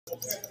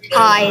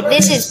Hi,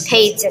 this is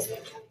Peyton.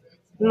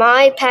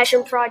 My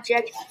passion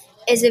project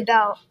is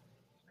about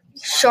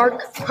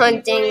shark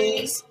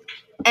hunting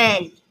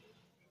and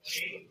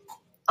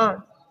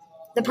um,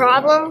 the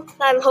problem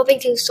that I'm hoping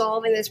to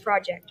solve in this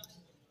project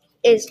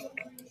is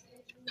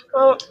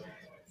well,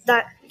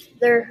 that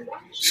their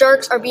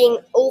sharks are being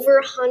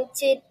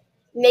overhunted,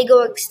 may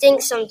go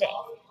extinct someday.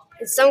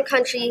 In some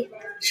country,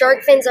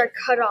 shark fins are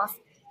cut off,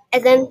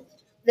 and then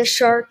the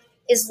shark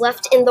is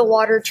left in the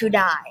water to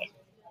die.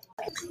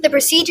 The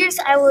procedures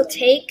I will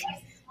take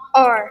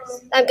are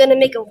I'm going to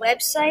make a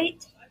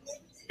website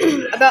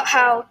about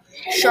how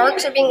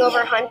sharks are being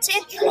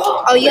overhunted.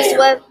 I'll use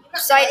the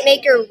website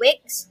maker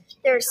Wix.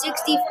 There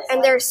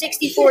are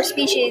 64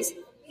 species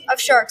of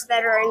sharks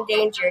that are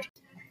endangered.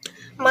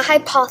 My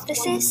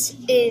hypothesis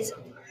is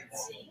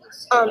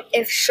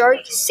if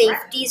shark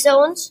safety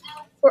zones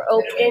were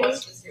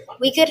opened,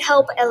 we could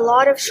help a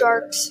lot of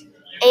sharks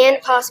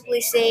and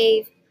possibly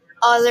save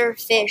other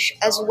fish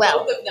as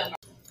well.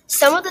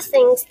 Some of the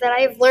things that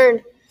I've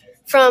learned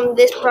from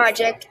this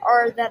project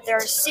are that there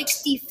are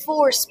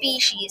 64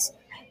 species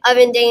of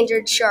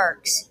endangered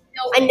sharks.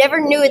 I never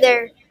knew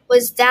there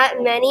was that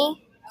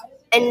many,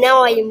 and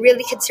now I am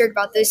really concerned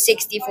about those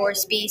 64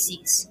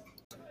 species.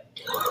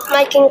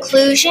 My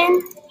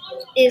conclusion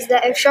is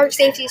that if shark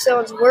safety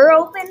zones were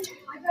opened,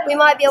 we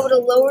might be able to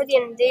lower the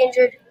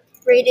endangered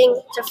rating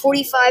to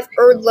 45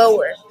 or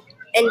lower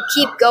and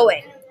keep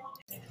going.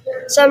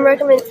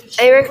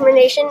 A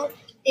recommendation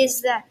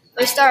is that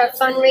we start a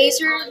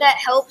fundraiser that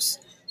helps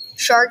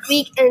Shark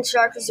Week and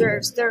Shark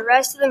Reserves. The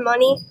rest of the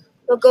money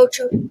will go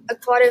to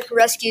aquatic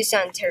rescue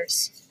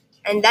centers.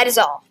 And that is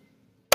all.